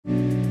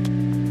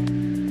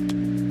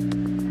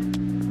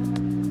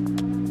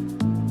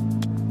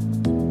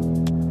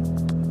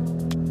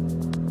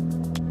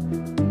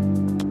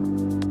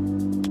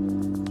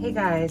Hey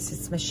guys,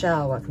 it's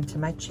Michelle. Welcome to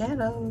my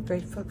channel,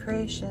 Grateful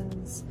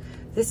Creations.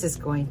 This is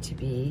going to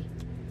be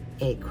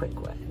a quick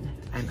one,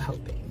 I'm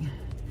hoping.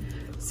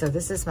 So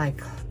this is my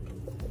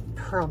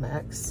pearl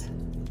mix,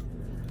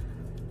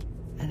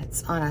 and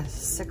it's on a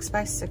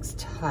 6x6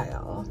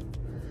 tile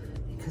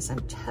because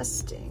I'm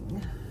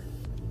testing.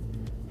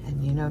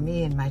 And you know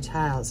me and my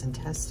tiles and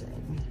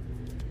testing.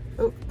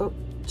 Oh,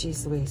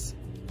 geez Louise.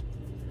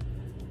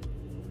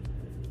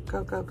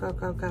 Go, go, go,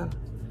 go, go.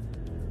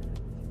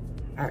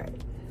 All right.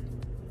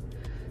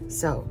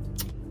 So,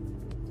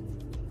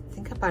 I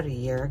think about a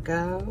year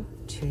ago,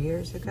 2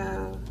 years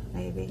ago,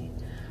 maybe,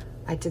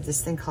 I did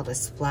this thing called a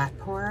splat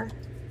pearl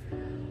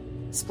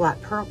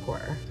pour.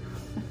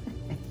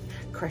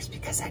 Of course,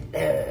 because I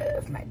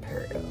love my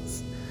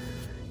pearls.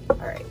 All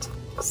right,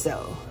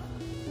 so,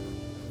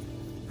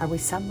 are we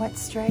somewhat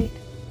straight?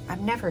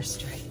 I'm never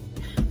straight.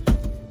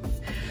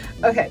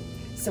 Okay,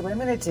 so what I'm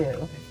gonna do, I'm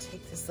gonna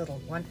take this little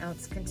 1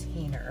 ounce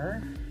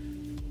container,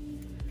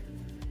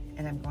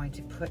 and I'm going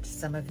to put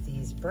some of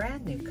these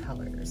brand new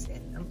colors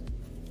in them.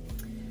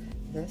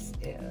 This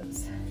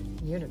is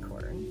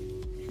Unicorn.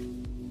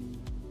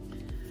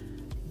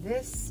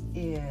 This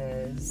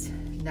is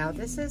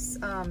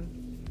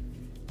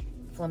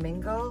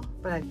Flamingo,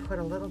 but I put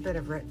a little bit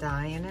of red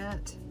dye in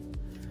it.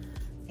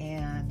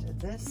 And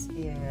this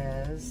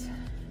is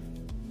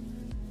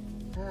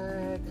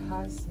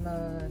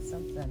Cosmo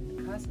something?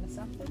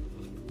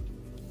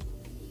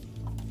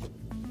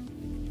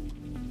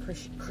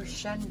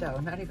 Crescendo,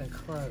 not even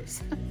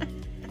close.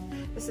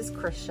 This is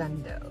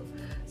Crescendo.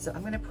 So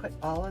I'm gonna put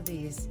all of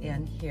these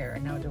in here.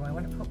 Now, do I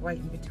wanna put white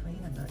in between?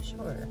 I'm not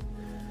sure.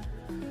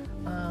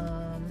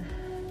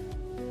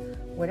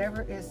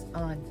 Whatever is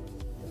on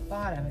the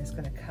bottom is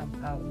gonna come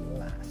out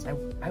last. I know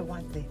what I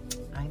want.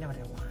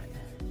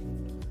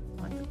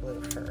 I want the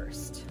blue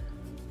first.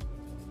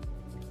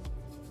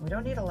 We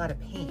don't need a lot of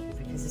paint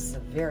because this is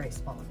a very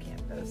small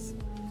canvas.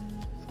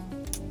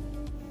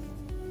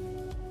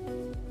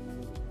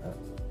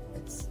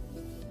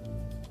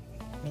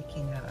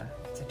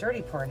 It's a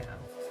dirty pour now.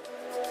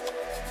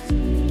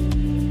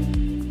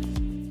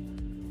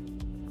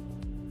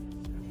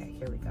 Okay,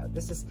 here we go.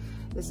 This is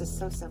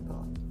so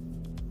simple.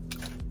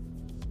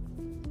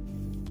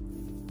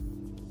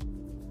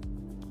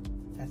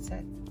 That's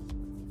it.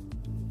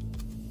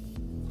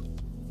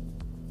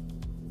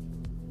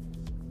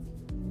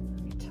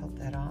 Let me tilt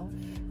that off.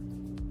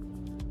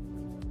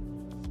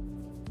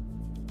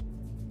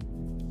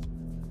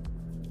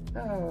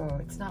 Oh,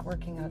 it's not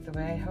working out the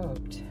way I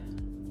hoped.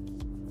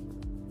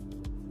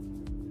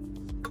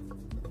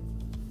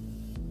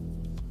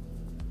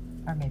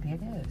 Or maybe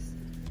it is.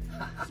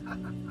 I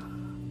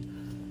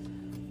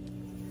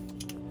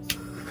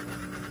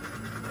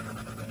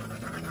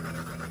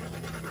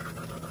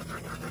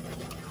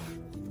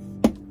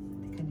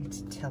think I need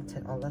to tilt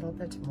it a little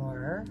bit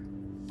more.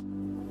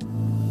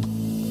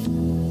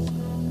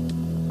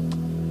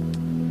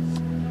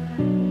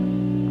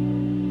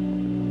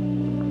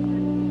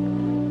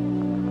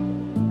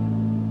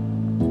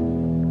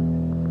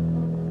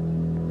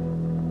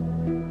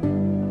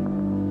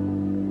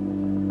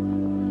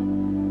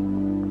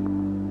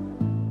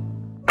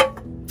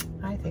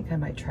 I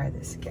might try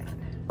this again.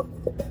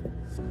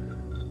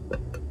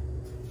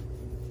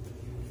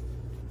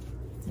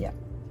 Yeah.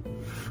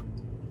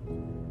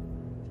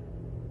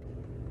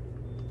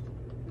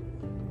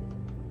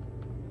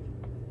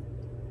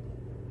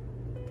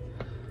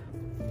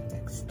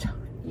 Next time,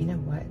 you know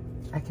what?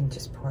 I can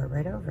just pour it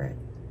right over it.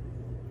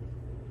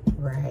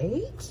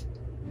 Right?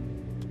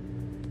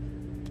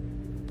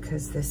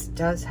 Because this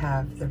does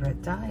have the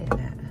red dye in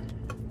it.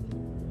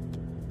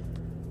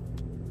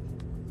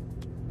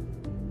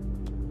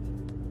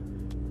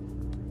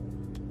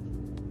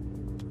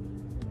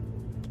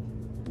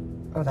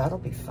 Oh, that'll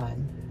be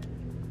fun.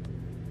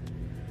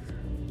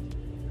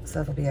 So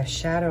that'll be a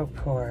shadow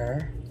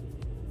pour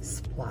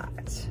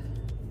splat.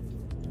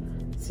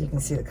 So you can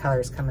see the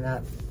colors coming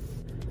up.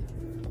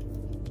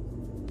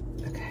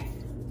 Okay.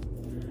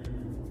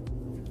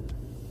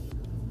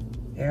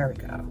 There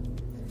we go.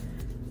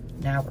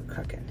 Now we're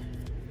cooking.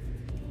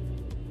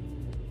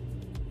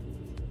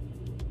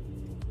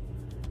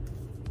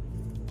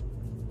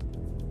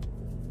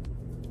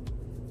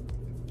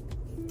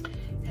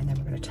 And then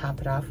we're going to top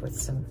it off with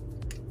some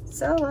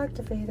cell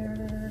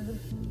activator.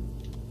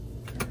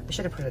 I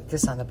should have put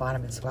this on the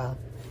bottom as well.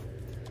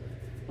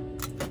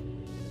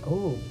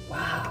 Oh,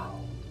 wow.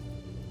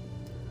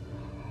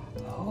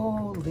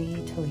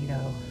 Holy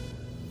Toledo.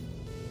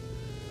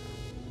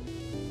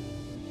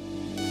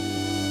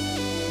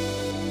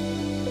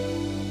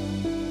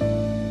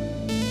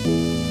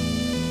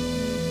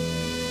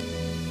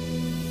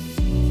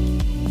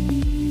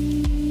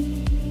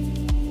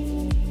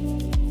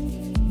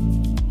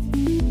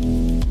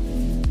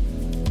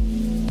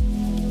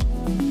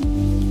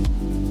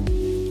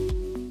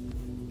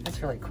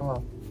 Really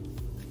cool.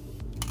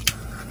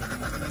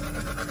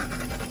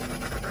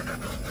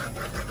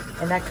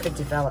 And that could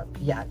develop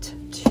yet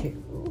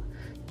too.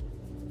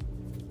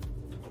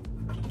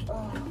 Oh,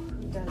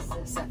 who does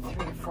this at 3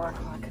 or 4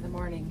 o'clock in the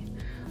morning?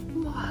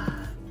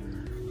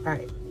 All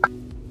right.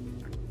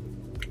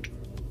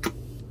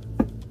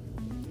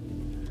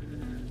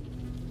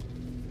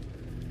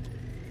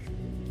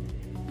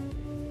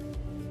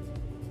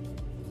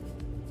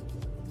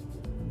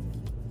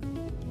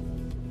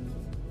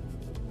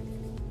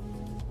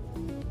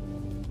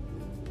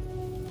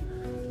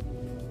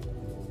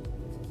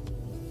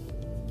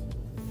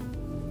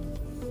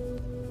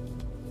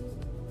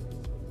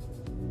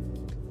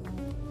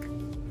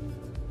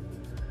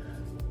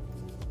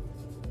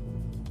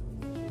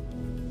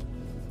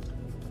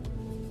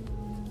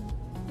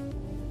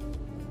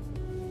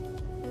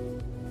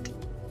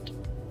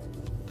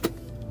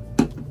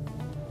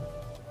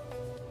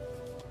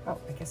 Oh,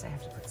 I guess I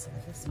have to put some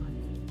of this on.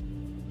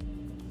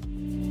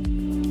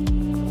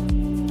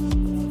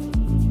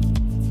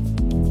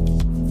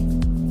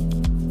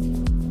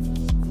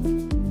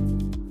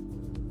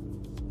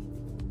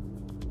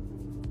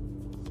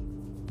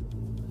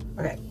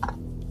 Okay.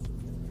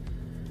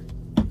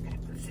 I'm gonna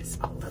move this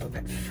a little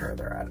bit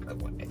further out of the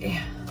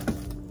way.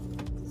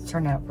 It's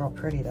turned out real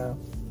pretty though.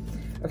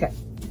 Okay,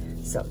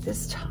 so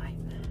this time,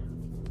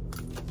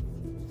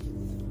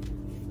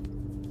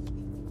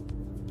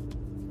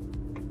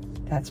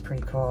 that's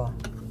pretty cool.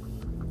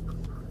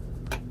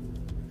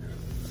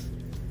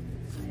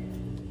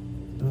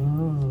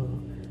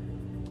 Ooh.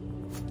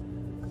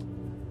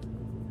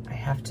 I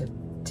have to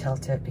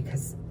tilt it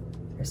because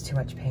there's too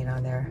much paint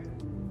on there.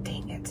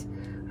 Dang it.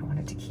 I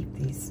wanted to keep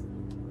these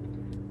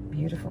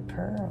beautiful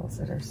pearls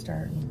that are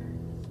starting.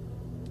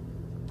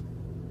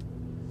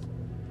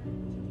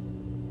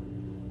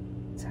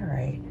 It's all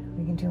right.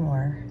 We can do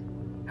more.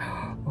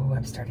 Oh,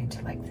 I'm starting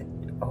to like the,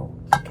 oh,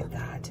 look at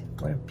that.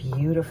 What a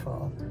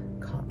beautiful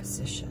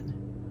composition.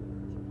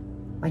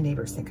 My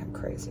neighbors think I'm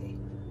crazy.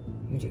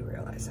 You do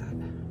realize that.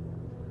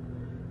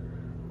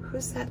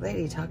 Who's that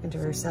lady talking to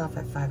herself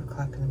at 5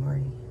 o'clock in the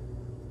morning?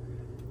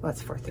 Well,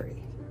 it's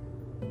 4:30.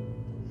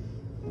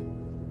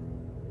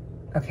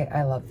 Okay,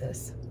 I love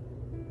this.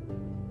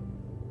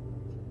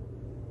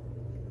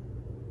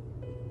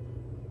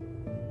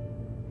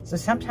 So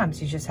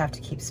sometimes you just have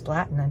to keep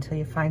splatting until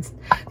you find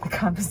the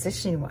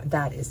composition you want.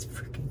 That is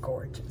freaking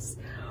gorgeous.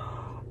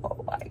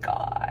 Oh my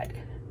God.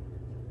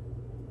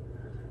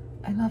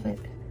 I love it.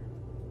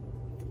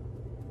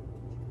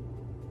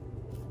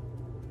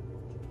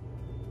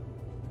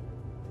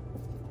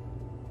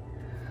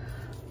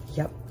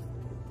 Yep.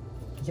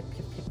 Yep.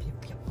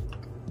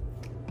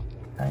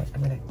 All right,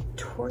 I'm gonna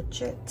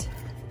torch it.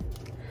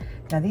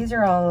 Now these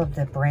are all of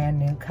the brand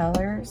new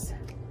colors.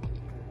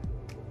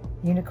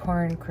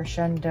 Unicorn,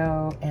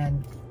 Crescendo,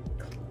 and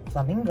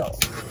Flamingo.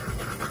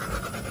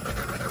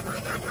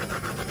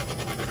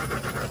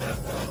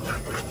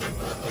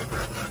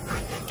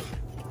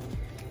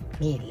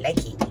 Me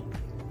likey.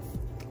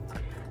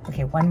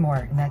 Okay, one more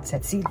and that's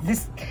it. See,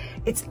 this,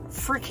 it's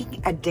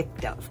freaking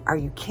addictive. Are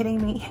you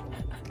kidding me?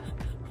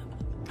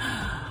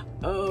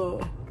 Oh,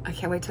 I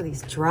can't wait till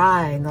these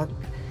dry and they'll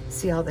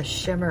see all the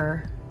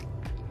shimmer.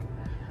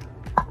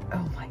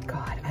 Oh my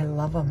God, I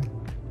love them.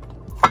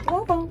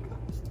 Love them.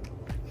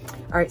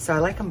 All right, so I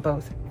like them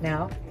both.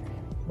 Now,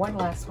 one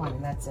last one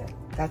and that's it.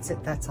 That's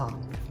it, that's all.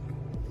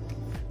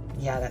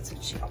 Yeah, that's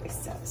what she always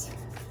says.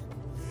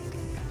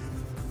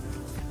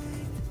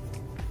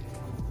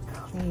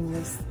 Clean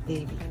this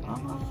baby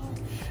off.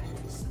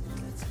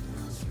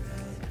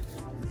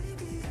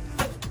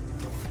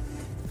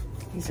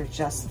 These are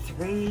just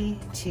 3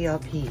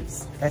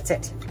 TLPs. That's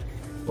it.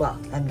 Well,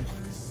 and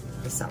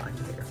the cell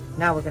activator.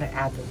 Now we're gonna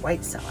add the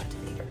white cell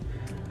activator.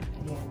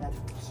 I need another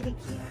kitty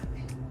cat.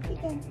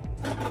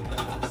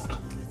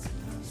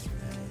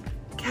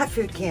 Cat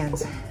food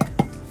cans.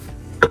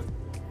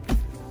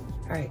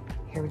 All right,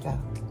 here we go.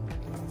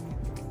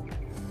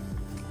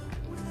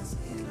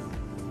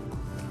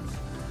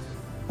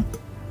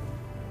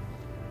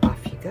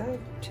 Off you go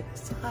to the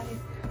side.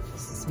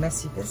 This is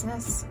messy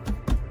business.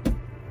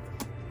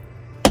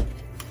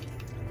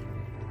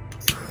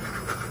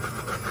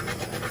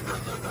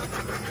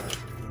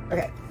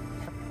 Okay,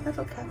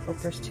 little cat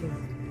filters too.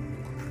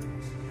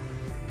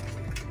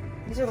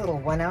 These are little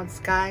 1 ounce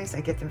guys.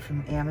 I get them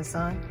from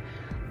Amazon.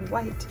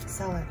 White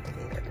cell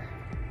activator.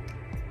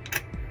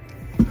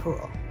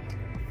 Cool.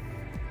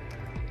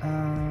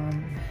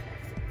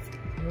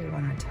 What do we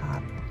want on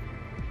top?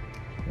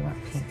 We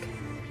want pink.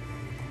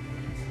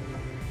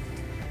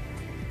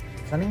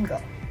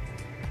 Flamingo.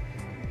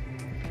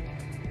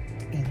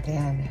 And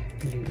then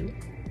blue.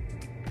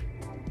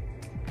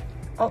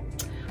 Oh,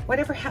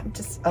 whatever happened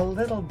to a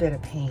little bit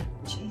of paint?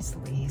 Jeez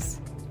Louise.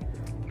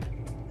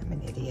 I'm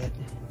an idiot.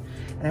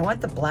 And I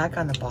want the black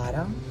on the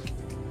bottom,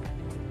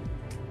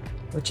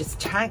 which is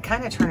kind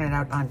of turning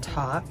out on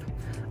top.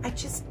 I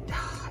can't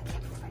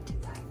believe I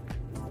did that.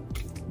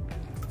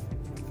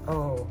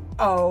 Oh.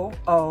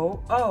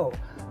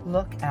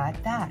 Look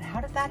at that.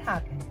 How did that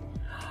happen?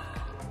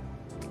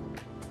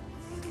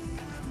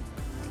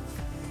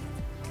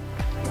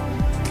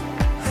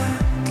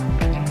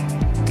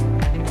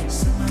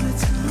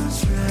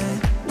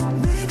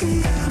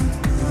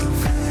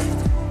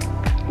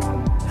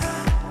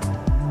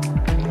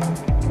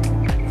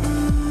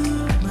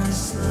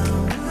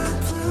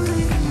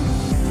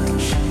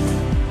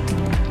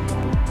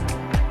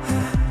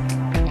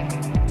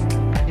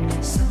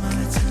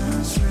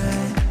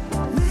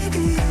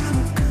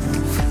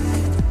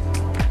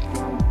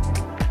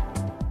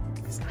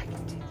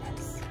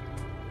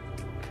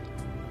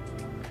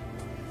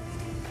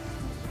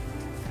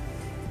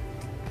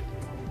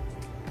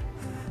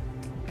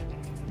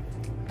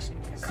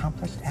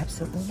 accomplished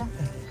absolutely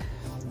nothing.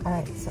 All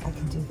right, so I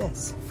can do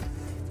this.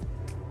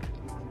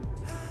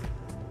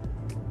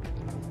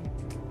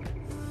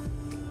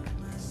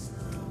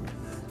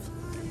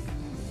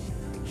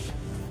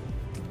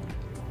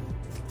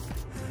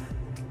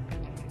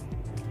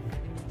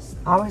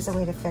 Always a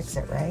way to fix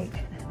it, right?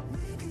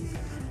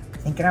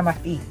 Thinking on my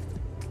feet.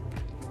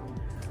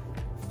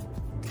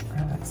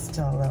 Oh, it's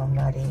still a little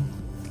muddy.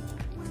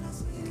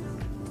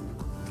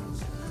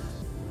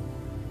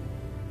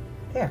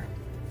 There.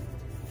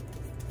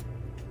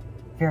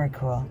 Very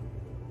cool.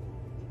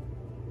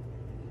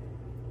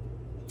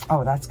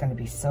 Oh, that's going to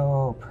be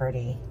so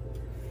pretty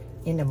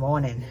in the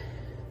morning.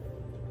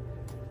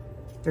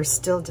 They're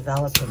still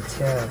developing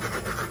too.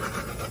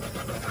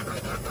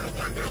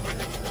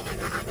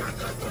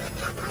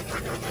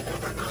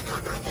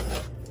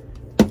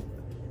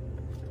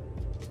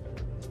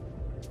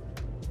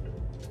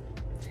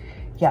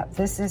 Yeah,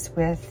 this is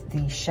with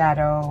the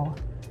shadow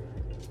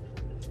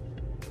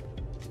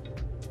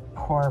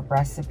pour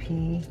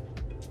recipe.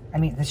 I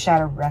mean, the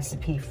shadow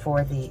recipe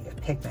for the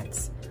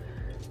pigments,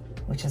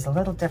 which is a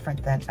little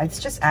different than, it's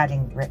just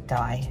adding grit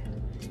dye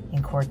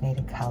in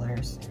coordinated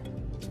colors.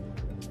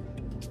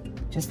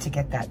 Just to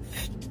get that,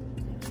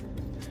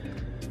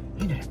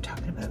 you know what I'm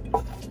talking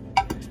about.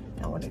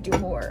 I want to do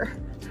more.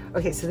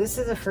 Okay, so this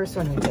is the first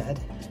one we did.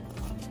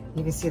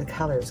 You can see the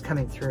colors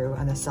coming through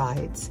on the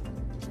sides.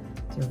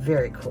 They're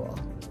very cool.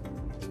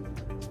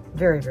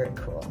 Very, very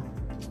cool.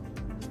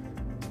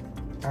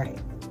 All right,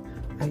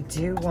 I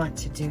do want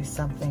to do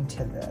something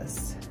to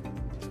this.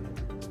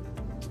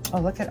 Oh,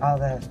 look at all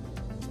the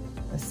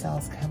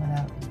cells coming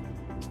up.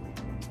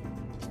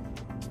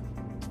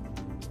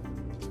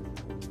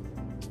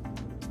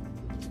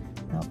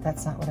 Nope,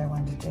 that's not what I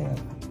wanted to do.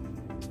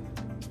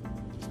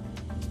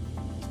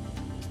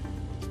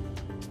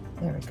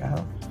 There we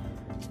go.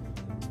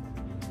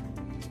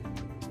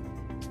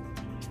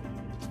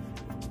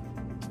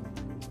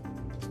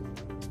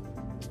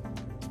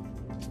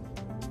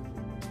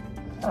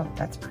 Oh,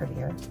 that's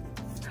prettier.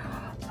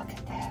 Look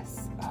at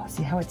this. Oh,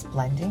 see how it's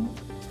blending?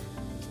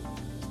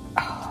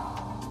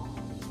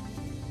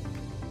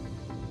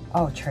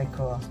 Oh, très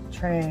cool.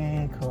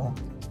 Très cool.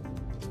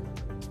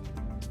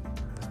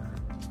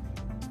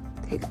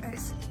 Hey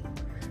guys.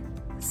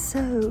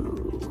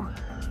 So,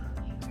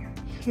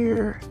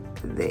 here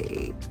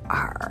they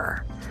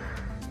are.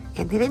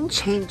 And they didn't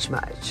change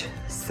much.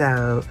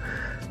 So,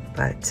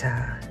 but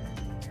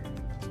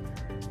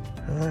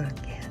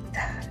look at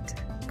that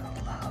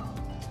glow.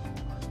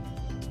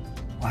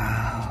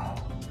 Wow.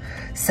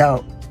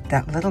 So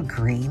that little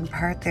green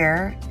part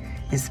there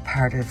is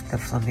part of the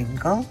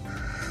flamingo.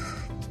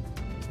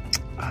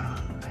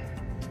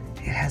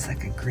 It has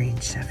like a green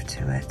shift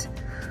to it.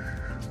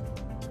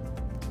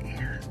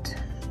 And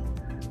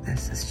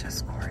this is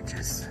just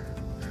gorgeous.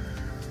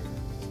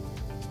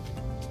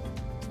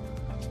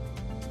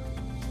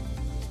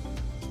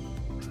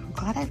 I'm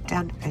glad I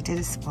did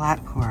a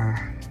splat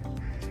core.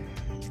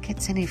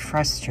 Gets any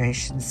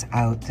frustrations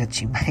out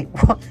that you might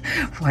want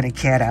to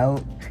get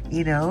out,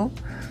 you know?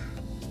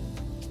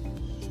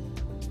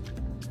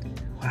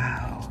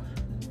 Wow.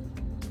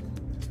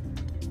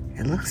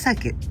 It looks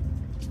like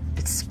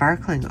it's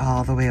sparkling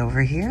all the way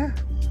over here.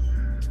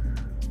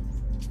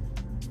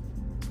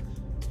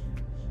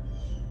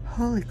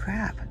 Holy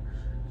crap.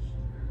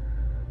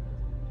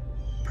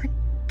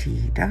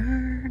 Pretty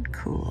darn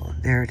cool.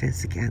 There it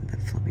is again, the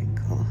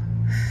flamingo.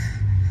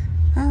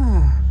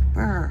 Oh,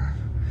 brr.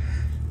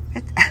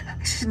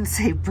 I shouldn't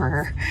say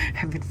brr.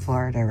 I'm in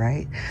Florida,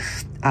 right?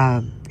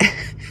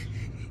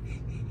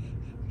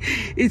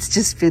 It's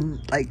just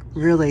been like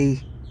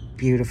really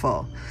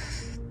beautiful.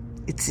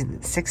 It's in the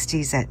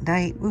 60s at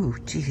night. Ooh,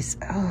 geez.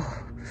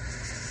 Oh.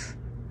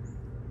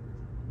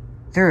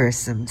 There is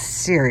some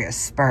serious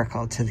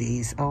sparkle to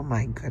these. Oh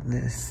my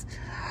goodness.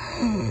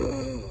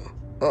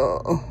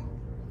 Oh.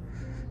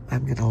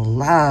 I'm gonna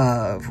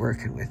love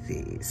working with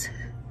these.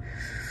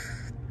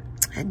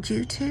 And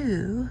you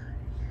too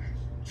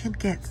can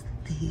get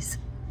these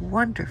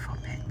wonderful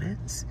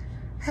pigments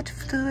at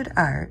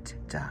fluidart.co.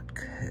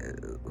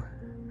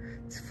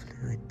 It's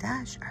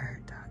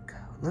fluid-art.co.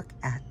 Look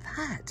at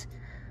that.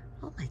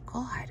 Oh my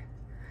God.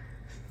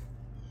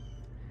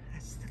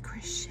 That's the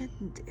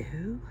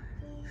crescendo.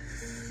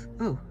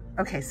 Ooh,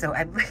 okay, so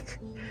I'm like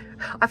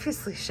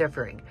obviously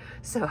shivering.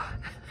 So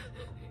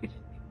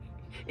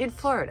in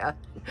Florida.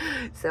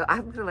 So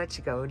I'm gonna let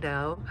you go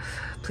now.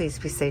 Please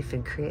be safe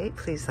and create.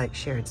 Please like,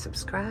 share, and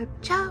subscribe.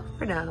 Ciao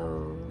for now.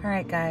 All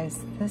right,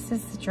 guys, this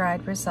is the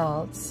dried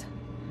results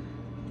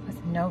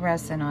with no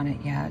resin on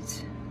it yet.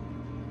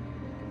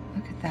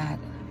 Look at that.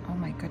 Oh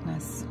my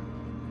goodness.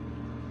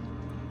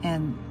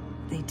 And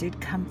they did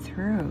come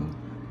through.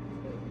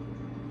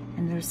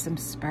 And there's some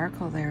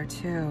sparkle there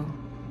too.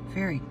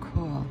 Very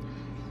cool.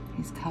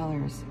 These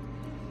colors.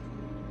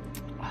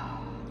 Oh,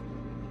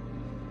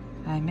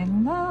 I'm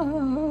in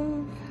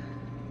love.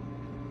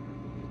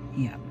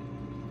 Yeah,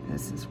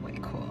 this is way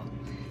cool.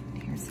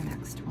 And here's the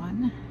next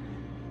one.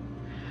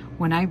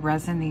 When I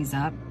resin these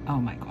up, oh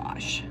my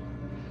gosh.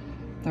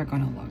 they're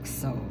gonna look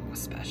so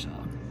special.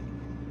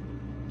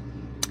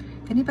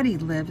 If anybody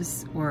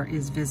lives or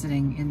is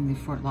visiting in the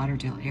Fort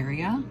Lauderdale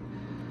area,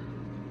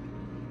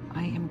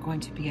 I am going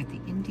to be at the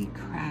Indie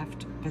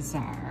Craft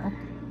Bazaar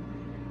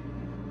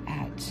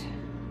at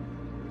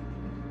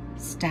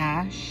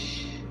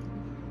Stash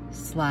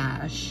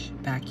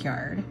 /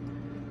 Backyard.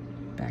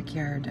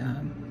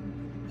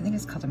 I think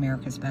it's called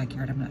America's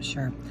Backyard, I'm not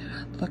sure.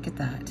 Look at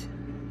that.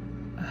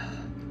 Oh,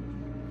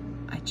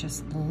 I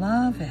just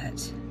love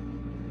it.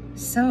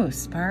 So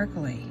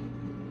sparkly.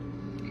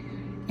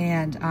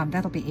 And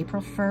that'll be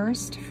April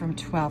 1st from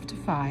 12 to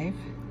 5.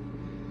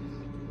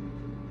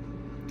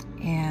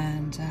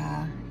 And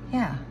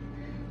yeah,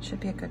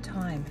 should be a good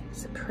time.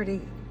 It's a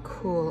pretty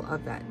cool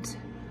event.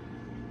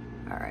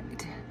 All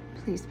right,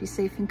 please be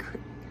safe and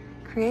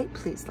create.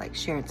 Please like,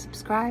 share, and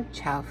subscribe.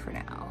 Ciao for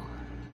now.